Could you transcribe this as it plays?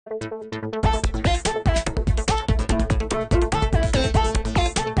I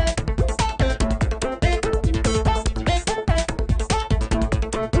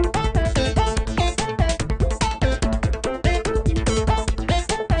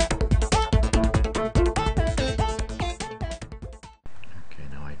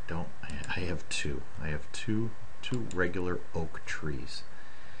have two regular oak trees,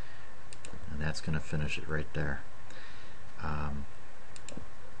 and that's going to finish it right there.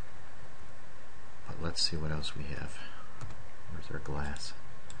 But let's see what else we have. Where's our glass?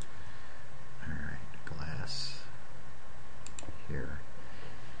 Alright, glass here.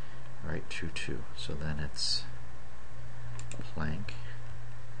 Alright, 2, 2. So then it's plank,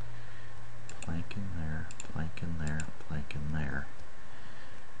 plank in there, plank in there, plank in there.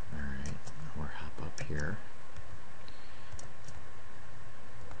 Alright, we'll hop up here.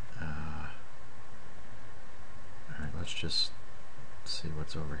 Alright, let's just see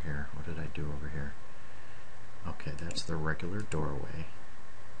what's over here. What did I do over here? Okay, that's the regular doorway.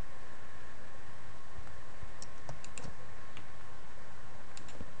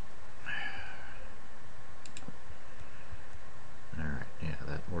 Alright, yeah,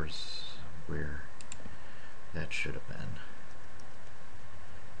 that was where that should have been.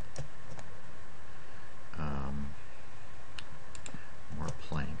 More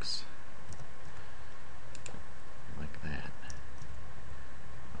planks. Like that.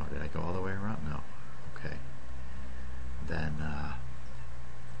 Oh, did I go all the way around? No. Okay. Then,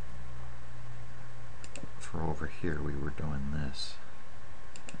 for over here, we were doing this.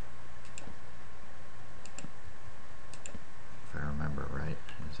 If I remember right.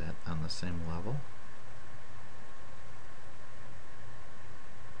 Is that on the same level?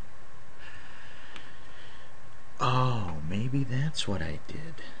 Oh, maybe that's what I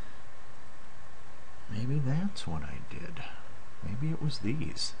did. Maybe that's what I did. Maybe it was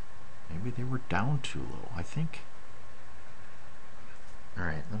these. Maybe they were down too low. I think.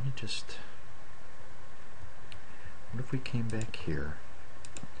 Alright, let me just... What if we came back here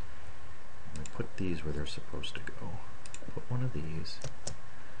and we put these where they're supposed to go? Put one of these.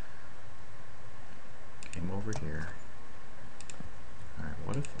 Came over here. Alright,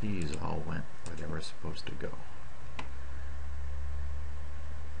 what if these all went where they were supposed to go?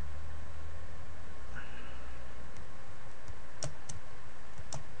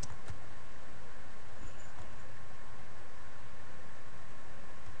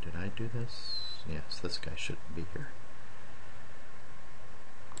 Did I do this? Yes, this guy shouldn't be here.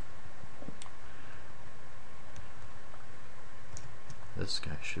 This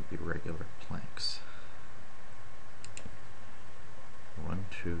guy should be regular planks. 1,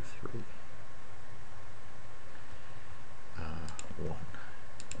 2, 3. 1,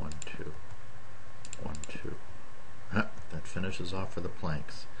 1, 2, 1, 2. Ah, that finishes off for the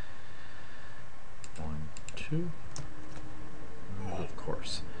planks. 1, 2. Of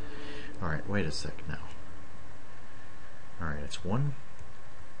course. Alright, wait a sec now. Alright, it's 1,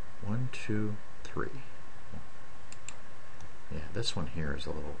 1, 2, 3. Yeah, this one here is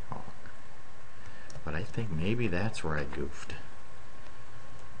a little wrong. But I think maybe that's where I goofed.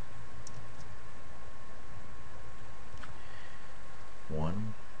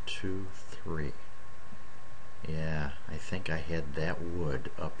 One, 2, 3. Yeah, I think I had that wood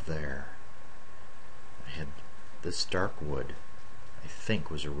up there. I had this dark wood, I think,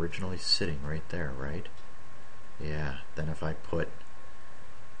 was originally sitting right there, right? Yeah, then if I put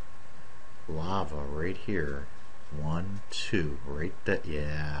lava right here, 1, 2, right there,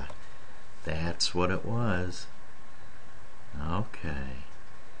 yeah, that's what it was. Okay.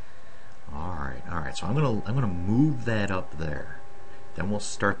 Alright, so I'm gonna move that up there. Then we'll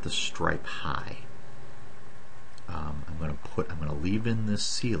start the stripe high. I'm gonna leave in this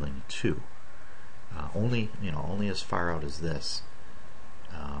ceiling too. Only as far out as this.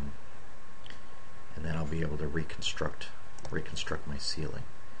 And then I'll be able to reconstruct my ceiling.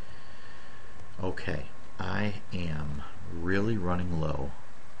 Okay, I am really running low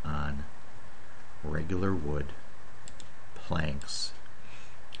on regular wood, planks,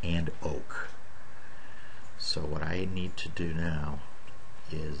 and oak. So what I need to do now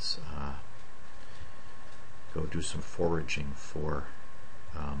is go do some foraging for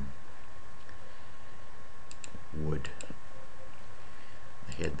wood.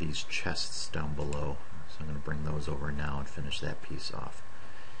 I had these chests down below, so I'm going to bring those over now and finish that piece off.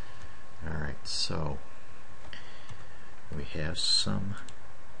 Alright, so we have some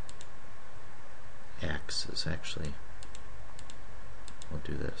axes. Actually, we'll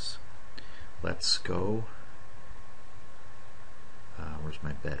do this. Let's go. Where's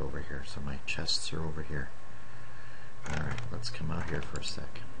my bed? Over here. So my chests are over here. Alright, let's come out here for a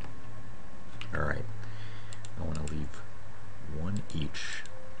second. Alright, I want to leave one each.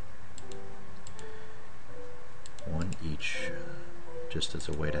 One each, just as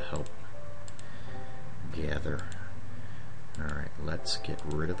a way to help gather. Alright, let's get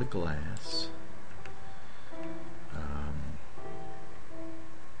rid of the glass.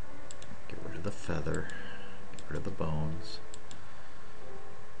 Get rid of the feather. Get rid of the bones.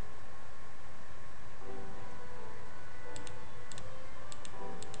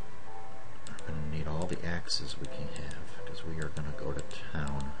 We're going to need all the axes we can have, because we are going to go to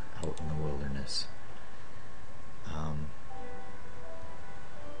town out in the wilderness. Alright,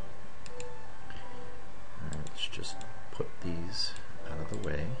 let's just put these out of the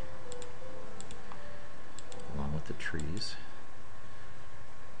way, along with the trees.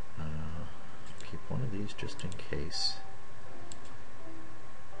 Keep one of these just in case.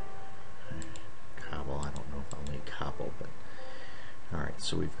 Cobble, I don't know if I'll need cobble, but alright,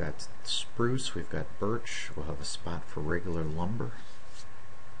 so we've got spruce, we've got birch, we'll have a spot for regular lumber.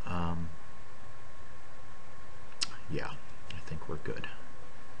 Yeah, I think we're good.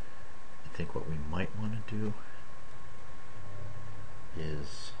 I think what we might want to do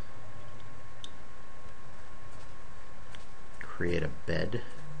is create a bed.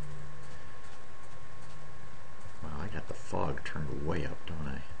 Wow, I got the fog turned way up, don't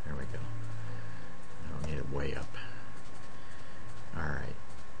I? There we go. I don't need it way up. Alright.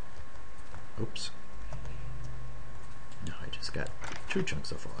 Oops. No, I just got 2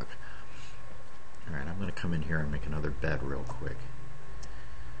 chunks of fog. Alright, I'm going to come in here and make another bed real quick.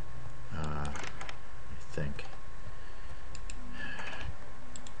 I think.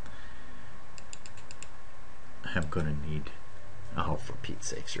 I'm going to need... Oh, for Pete's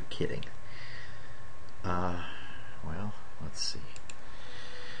sakes, you're kidding. Well, let's see.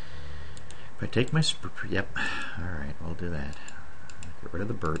 If I take my... Yep. Alright, we'll do that. Get rid of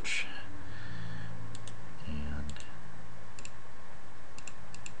the birch. And...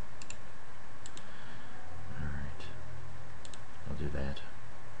 Alright. I'll do that.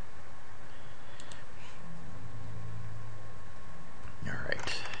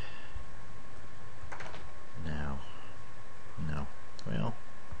 Alright. Now... No. Well,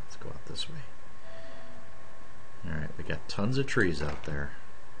 let's go out this way. Alright, we got tons of trees out there.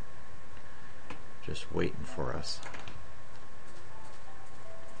 Just waiting for us.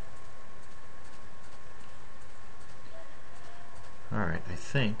 Alright, I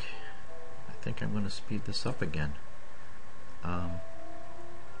think I'm going to speed this up again. I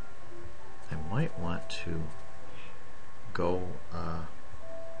might want to go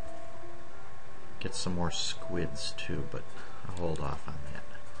get some more squids too, but I'll hold off on that.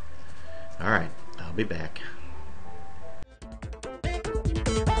 Alright, I'll be back.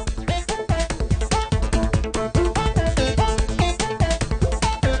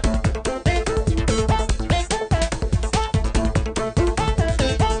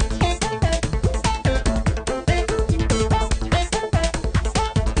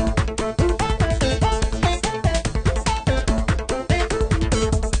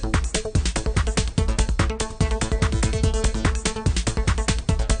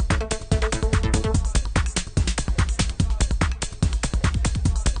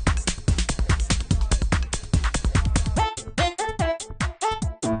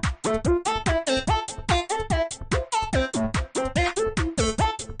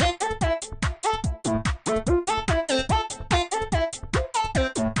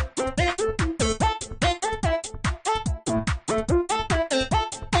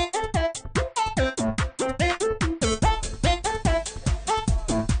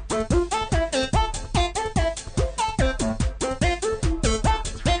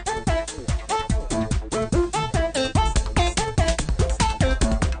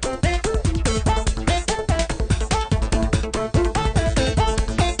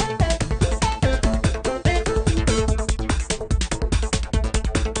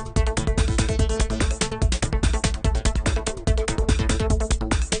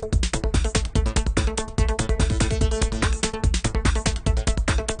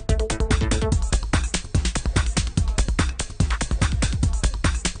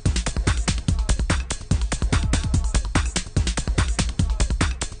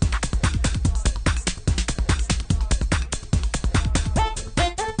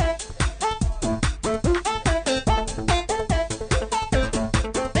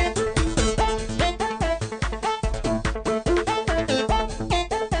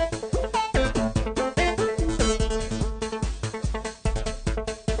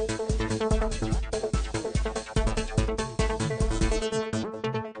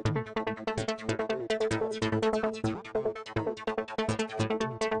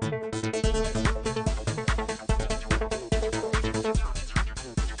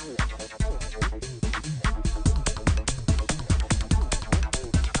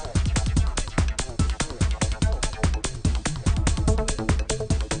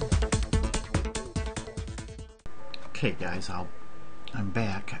 Okay, guys, I'm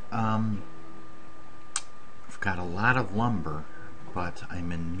back. I've got a lot of lumber, but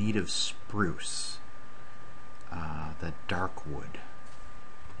I'm in need of spruce, that dark wood.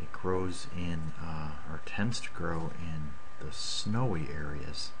 It grows in, or tends to grow in the snowy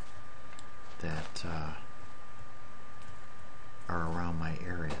areas that are around my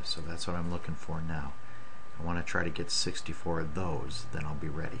area. So that's what I'm looking for now. I want to try to get 64 of those, then I'll be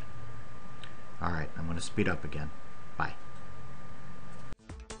ready. Alright, I'm going to speed up again. Bye.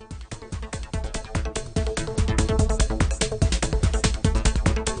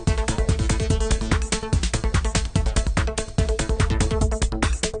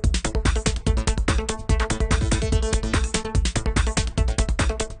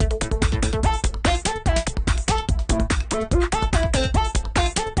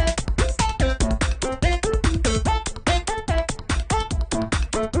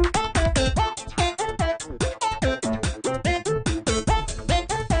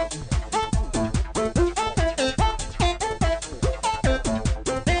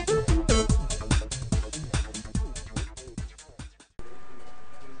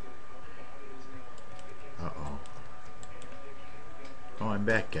 Uh-oh. Oh, I'm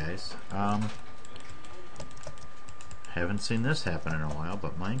back, guys. Haven't seen this happen in a while,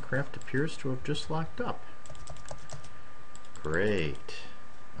 but Minecraft appears to have just locked up. Great.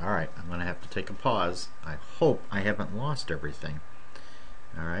 Alright, I'm going to have to take a pause. I hope I haven't lost everything.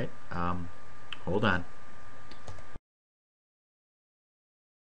 Alright, hold on.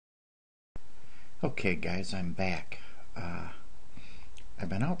 Okay, guys, I'm back. I've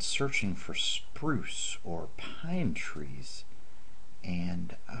been out searching for spruce or pine trees,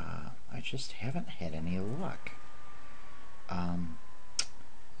 and I just haven't had any luck.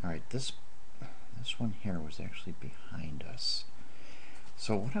 Alright, this one here was actually behind us.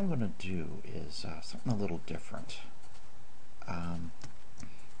 So what I'm going to do is something a little different.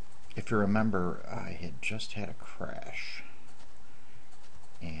 If you remember, I had just had a crash,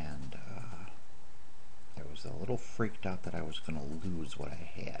 and I was a little freaked out that I was going to lose what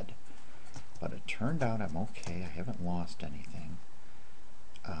I had. But it turned out I'm okay. I haven't lost anything.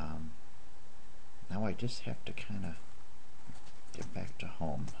 Now I just have to kind of get back to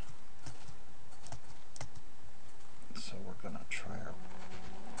home. So we're going to try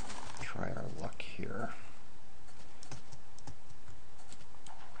our luck here.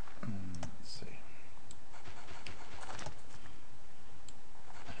 Let's see.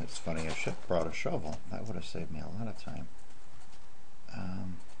 It's funny, I should have brought a shovel. That would have saved me a lot of time.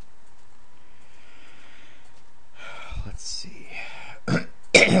 Let's see.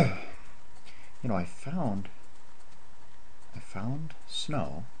 You know, I found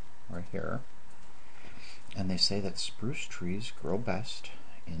snow right here, and they say that spruce trees grow best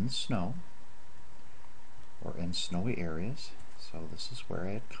in snow or in snowy areas. So this is where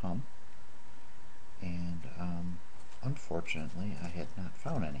I had come, and unfortunately I had not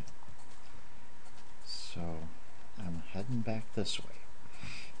found any. So I'm heading back this way.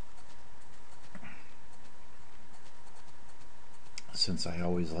 Since I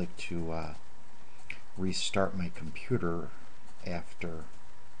always like to restart my computer after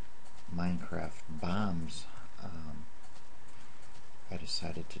Minecraft bombs, I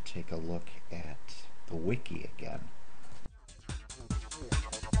decided to take a look at the Wiki again.